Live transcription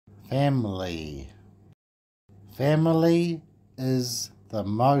Family. Family is the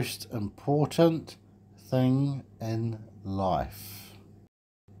most important thing in life.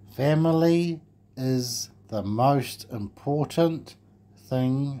 Family is the most important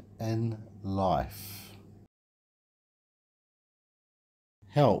thing in life.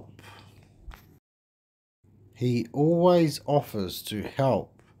 Help. He always offers to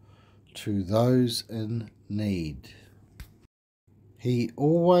help to those in need. He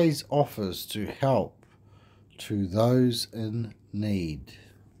always offers to help to those in need.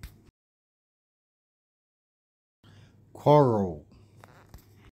 Quarrel.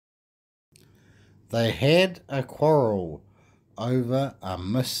 They had a quarrel over a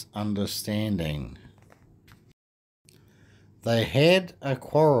misunderstanding. They had a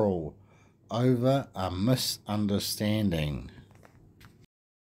quarrel over a misunderstanding.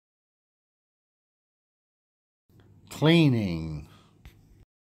 Cleaning.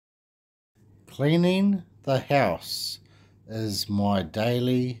 Cleaning the house is my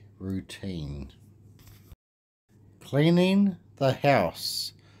daily routine. Cleaning the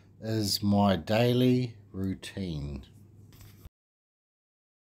house is my daily routine.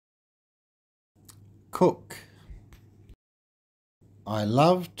 Cook. I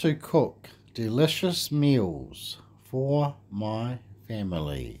love to cook delicious meals for my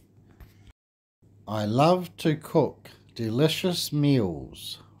family. I love to cook delicious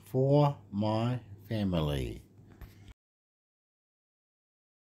meals for my family.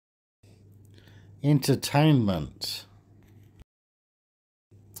 Entertainment.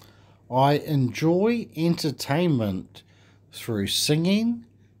 I enjoy entertainment through singing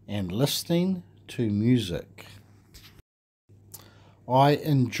and listening to music. I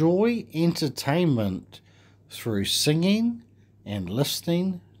enjoy entertainment through singing and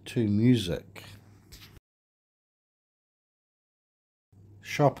listening to music.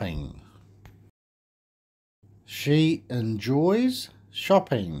 Shopping. She enjoys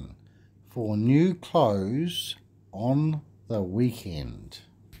shopping for new clothes on the weekend.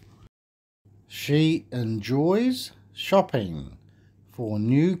 She enjoys shopping for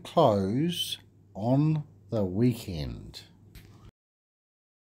new clothes on the weekend.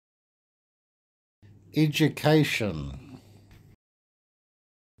 Education.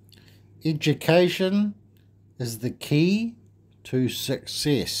 Education is the key to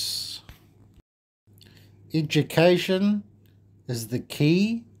success. Education is the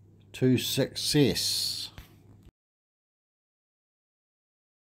key to success.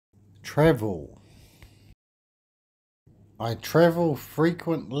 Travel. I travel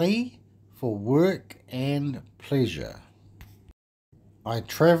frequently for work and pleasure. I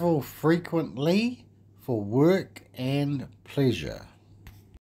travel frequently for work and pleasure.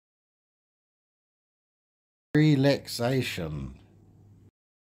 Relaxation.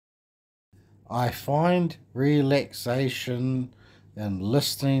 I find relaxation in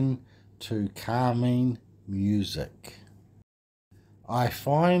listening to calming music. I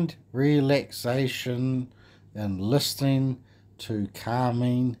find relaxation in listening to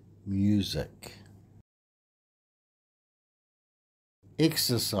calming music.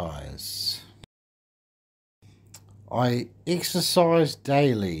 Exercise. I exercise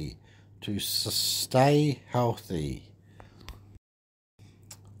daily to stay healthy.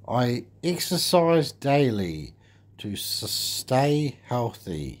 I exercise daily to stay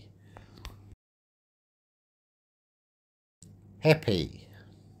healthy. Happy.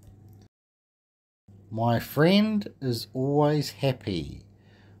 My friend is always happy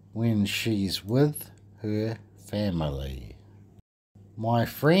when she's with her family. My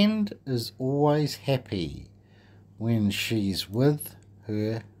friend is always happy when she's with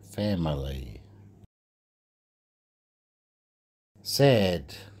her family.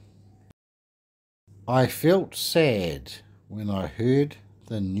 Sad. I felt sad when I heard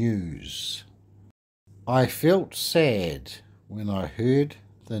the news. I felt sad when I heard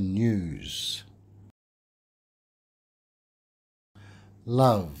the news.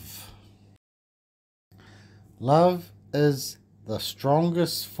 Love. Love is the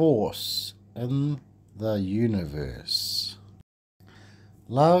strongest force in the universe.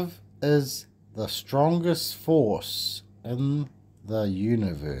 Love is the strongest force in the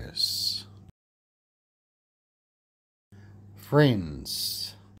universe.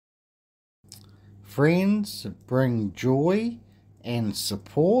 Friends. Friends bring joy and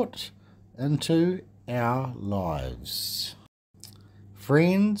support into our lives.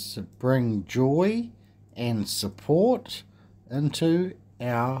 Friends bring joy and support into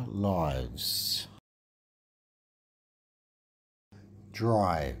our lives.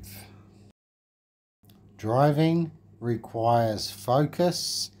 Drive. Driving requires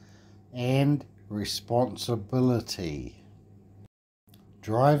focus and responsibility.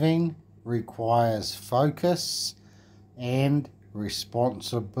 Driving requires focus and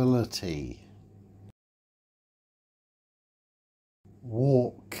responsibility.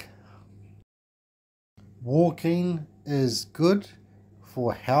 Walk. Walking is good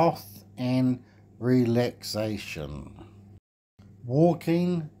for health and relaxation.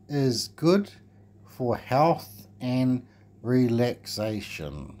 Walking is good for health and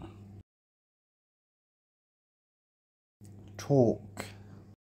relaxation. Talk.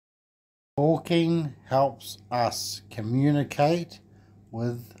 Talking helps us communicate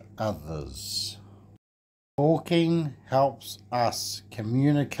with others. Talking helps us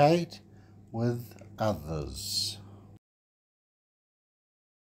communicate with others.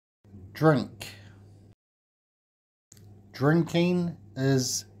 Drink. Drinking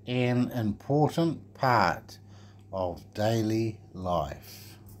is an important part of daily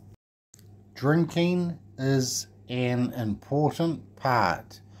life. Drinking is an important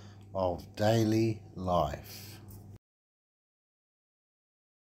part of daily life.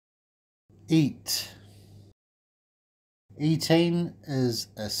 Eat. Eating is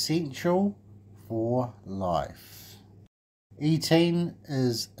essential for life. Eating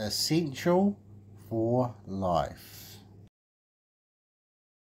is essential for life.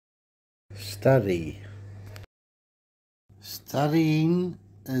 Study. Studying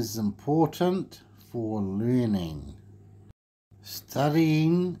is important for learning.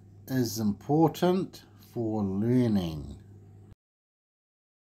 Studying is important for learning.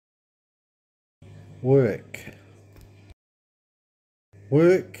 Work.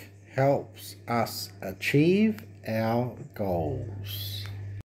 Work helps us achieve our goals.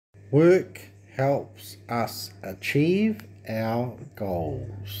 Work helps us achieve our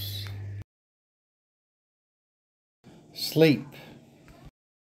goals. Sleep.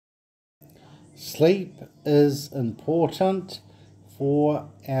 Sleep is important for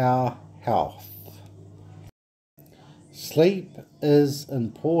our health. Sleep is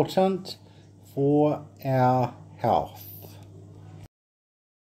important for our health.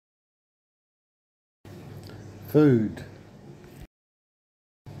 Food.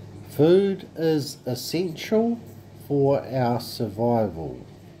 Food is essential for our survival.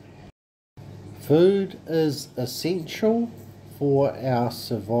 Food is essential for our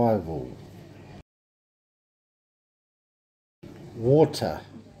survival. Water.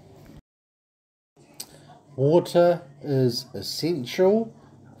 Water is essential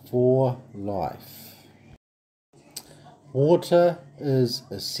for life. Water is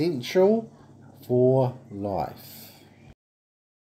essential for life.